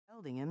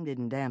Holding him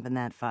didn't dampen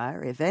that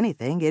fire. If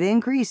anything, it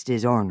increased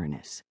his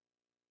orneriness.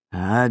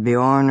 I'd be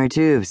ornery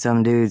too if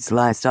some dude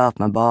sliced off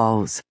my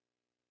balls,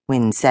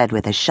 Wynne said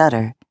with a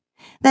shudder.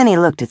 Then he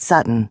looked at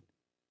Sutton.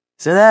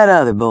 So that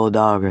other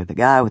bulldogger, the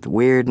guy with the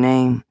weird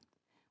name,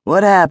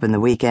 what happened the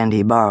weekend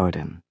he borrowed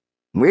him?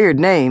 Weird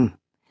name?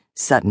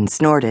 Sutton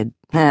snorted.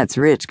 That's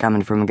rich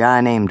coming from a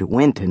guy named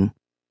Winton.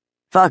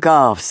 Fuck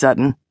off,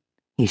 Sutton,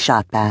 he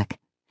shot back.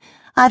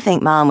 I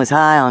think Mom was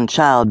high on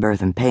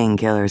childbirth and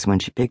painkillers when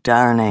she picked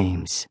our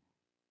names.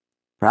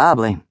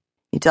 Probably.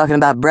 You talking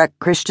about Breck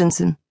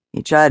Christensen?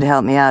 He tried to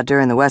help me out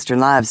during the Western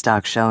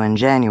Livestock Show in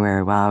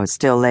January while I was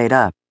still laid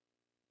up.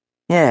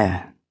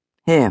 Yeah,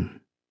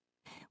 him.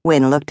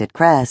 Wynne looked at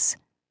Cress.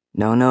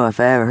 Don't know if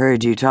I ever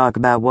heard you talk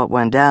about what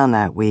went down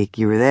that week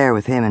you were there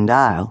with him and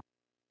Dial.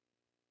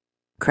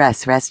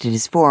 Cress rested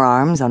his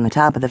forearms on the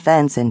top of the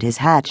fence and his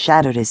hat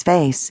shadowed his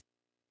face.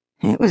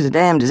 It was a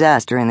damn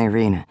disaster in the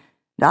arena.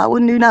 Dial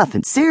wouldn't do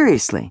nothing,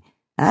 seriously.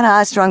 That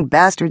high-strung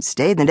bastard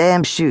stayed in the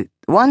damn chute.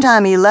 The one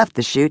time he left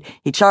the chute,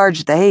 he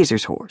charged the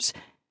Hazers horse.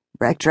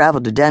 Breck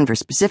traveled to Denver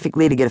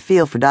specifically to get a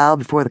feel for Dial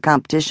before the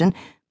competition,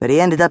 but he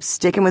ended up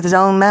sticking with his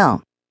own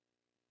mount.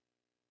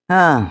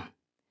 Huh.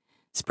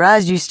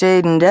 Surprised you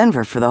stayed in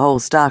Denver for the whole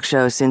stock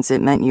show since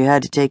it meant you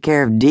had to take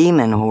care of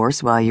Demon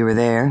Horse while you were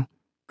there.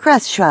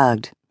 Cress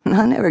shrugged.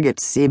 I never get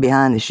to see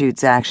behind the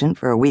chute's action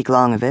for a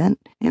week-long event.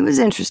 It was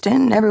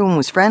interesting, everyone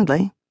was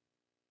friendly.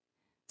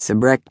 So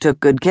Breck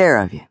took good care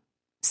of you?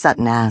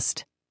 Sutton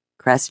asked.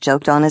 Cress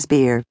choked on his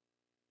beer.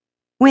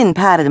 Wynne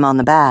patted him on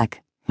the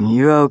back.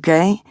 You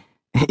okay?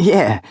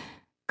 Yeah.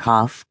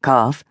 Cough,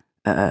 cough.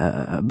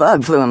 A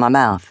bug flew in my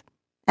mouth.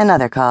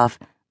 Another cough.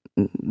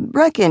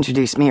 Breck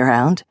introduced me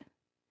around.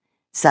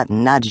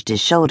 Sutton nudged his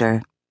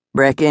shoulder.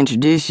 Breck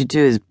introduced you to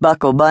his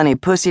Buckle Bunny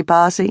pussy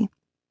posse?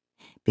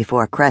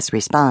 Before Cress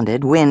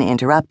responded, Wynne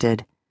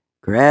interrupted.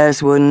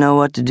 Cress wouldn't know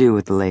what to do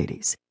with the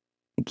ladies.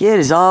 The kid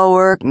is all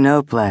work,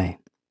 no play.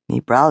 He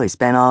probably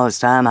spent all his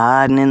time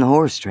hiding in the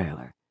horse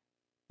trailer.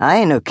 I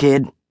ain't no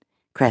kid,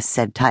 Cress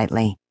said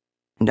tightly.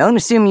 And don't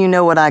assume you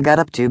know what I got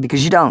up to,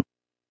 because you don't.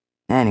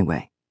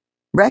 Anyway,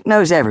 Breck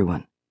knows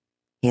everyone.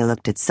 He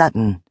looked at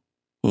Sutton.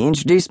 He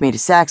introduced me to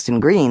Saxton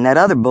Green, that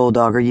other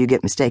bulldogger you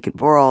get mistaken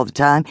for all the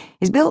time.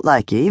 He's built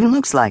like you, even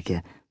looks like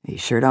you. He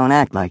sure don't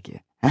act like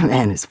you. That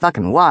man is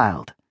fucking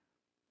wild.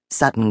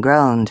 Sutton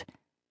groaned.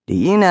 Do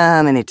you know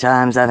how many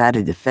times I've had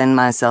to defend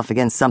myself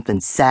against something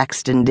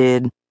Saxton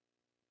did?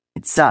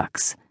 It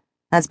sucks.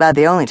 That's about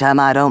the only time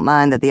I don't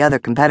mind that the other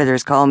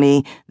competitors call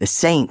me the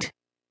Saint.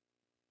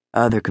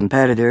 Other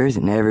competitors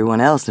and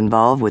everyone else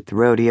involved with the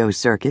rodeo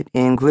circuit,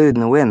 including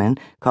the women,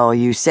 call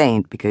you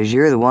Saint because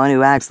you're the one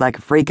who acts like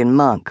a freaking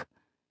monk.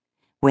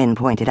 Wynne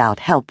pointed out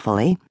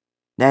helpfully.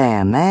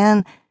 Damn,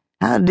 man,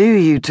 how do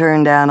you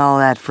turn down all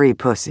that free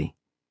pussy?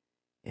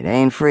 It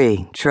ain't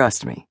free,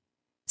 trust me,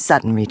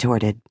 Sutton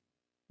retorted.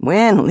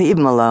 Wynne, leave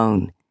him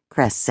alone,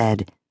 Cress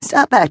said.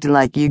 Stop acting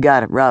like you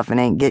got it rough and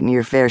ain't getting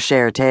your fair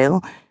share of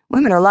tail.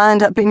 Women are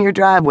lined up in your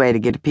driveway to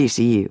get a piece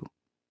of you.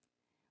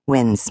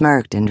 Wynne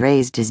smirked and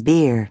raised his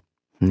beer.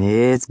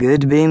 It's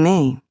good to be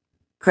me.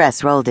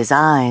 Cress rolled his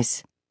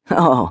eyes.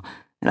 Oh,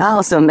 and I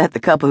also met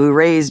the couple who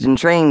raised and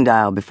trained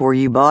Dial before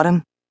you bought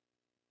him.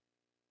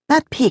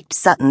 That piqued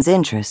Sutton's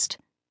interest.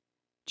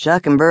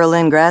 Chuck and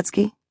Berlin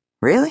Gradsky?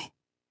 Really?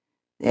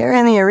 They were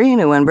in the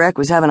arena when Breck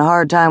was having a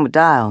hard time with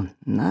Dial.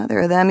 Neither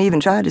of them even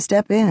tried to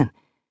step in.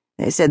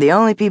 They said the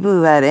only people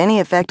who had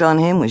any effect on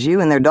him was you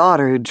and their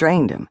daughter who'd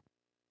trained him.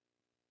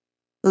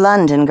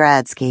 London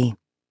Gradsky.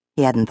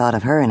 He hadn't thought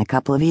of her in a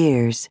couple of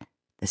years.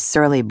 The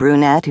surly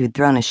brunette who'd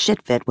thrown a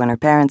shit fit when her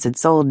parents had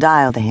sold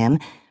Dial to him,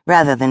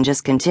 rather than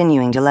just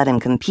continuing to let him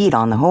compete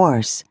on the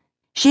horse.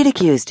 She'd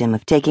accused him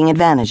of taking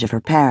advantage of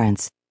her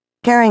parents,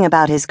 caring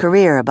about his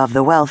career above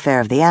the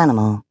welfare of the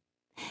animal.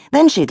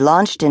 Then she'd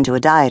launched into a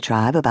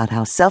diatribe about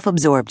how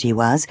self-absorbed he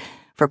was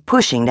for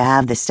pushing to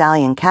have the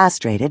stallion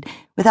castrated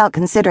without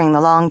considering the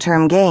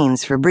long-term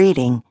gains for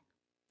breeding.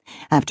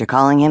 After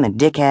calling him a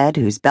dickhead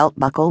whose belt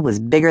buckle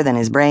was bigger than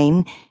his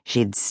brain,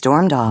 she'd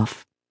stormed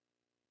off.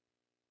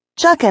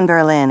 Chuck and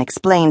Berlin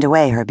explained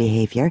away her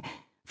behavior,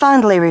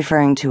 fondly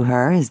referring to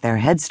her as their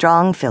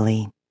headstrong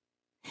filly.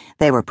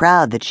 They were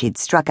proud that she'd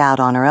struck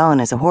out on her own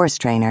as a horse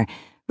trainer,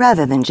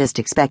 rather than just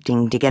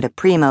expecting to get a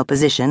primo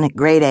position at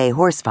Grade A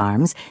horse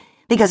farms,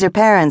 because her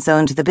parents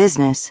owned the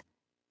business.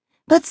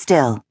 But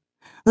still,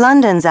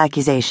 London's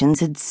accusations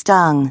had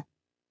stung.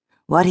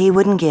 What he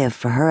wouldn't give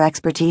for her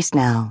expertise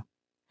now.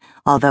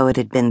 Although it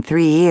had been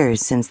 3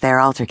 years since their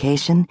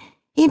altercation,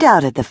 he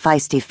doubted the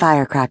feisty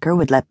firecracker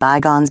would let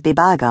bygones be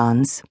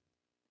bygones.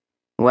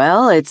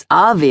 Well, it's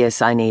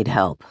obvious I need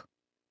help.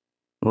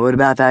 What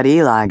about that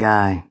Eli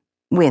guy?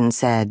 Wynne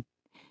said.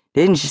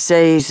 Didn't you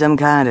say he's some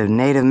kind of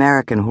Native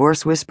American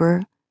horse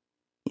whisperer?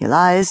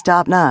 Eli is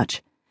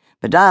top-notch,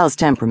 but Dial's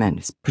temperament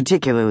is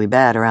particularly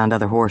bad around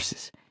other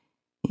horses.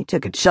 He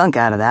took a chunk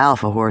out of the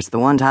alpha horse the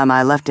one time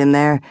I left him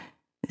there.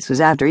 This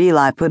was after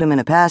Eli put him in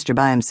a pasture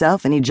by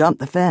himself and he jumped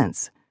the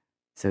fence.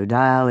 So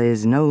Dial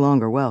is no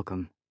longer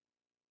welcome.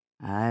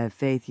 I have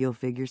faith you'll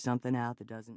figure something out that doesn't